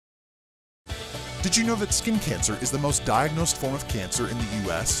Did you know that skin cancer is the most diagnosed form of cancer in the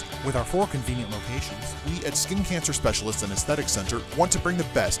US? With our 4 convenient locations, We at Skin Cancer Specialists and Aesthetic Center want to bring the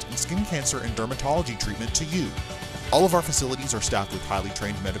best in skin cancer and dermatology treatment to you. All of our facilities are staffed with highly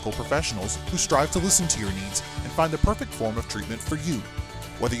trained medical professionals who strive to listen to your needs and find the perfect form of treatment for you.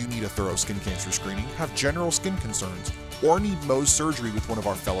 Whether you need a thorough skin cancer screening, have general skin concerns, or need Mohs surgery with one of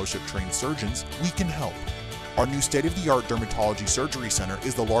our fellowship-trained surgeons, we can help. Our new state-of-the-art dermatology surgery center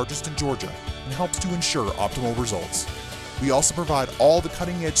is the largest in Georgia and helps to ensure optimal results. We also provide all the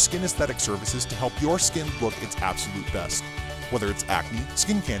cutting-edge skin aesthetic services to help your skin look its absolute best. Whether it's acne,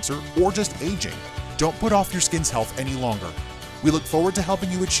 skin cancer, or just aging, don't put off your skin's health any longer. We look forward to helping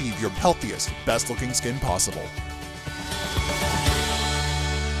you achieve your healthiest, best-looking skin possible.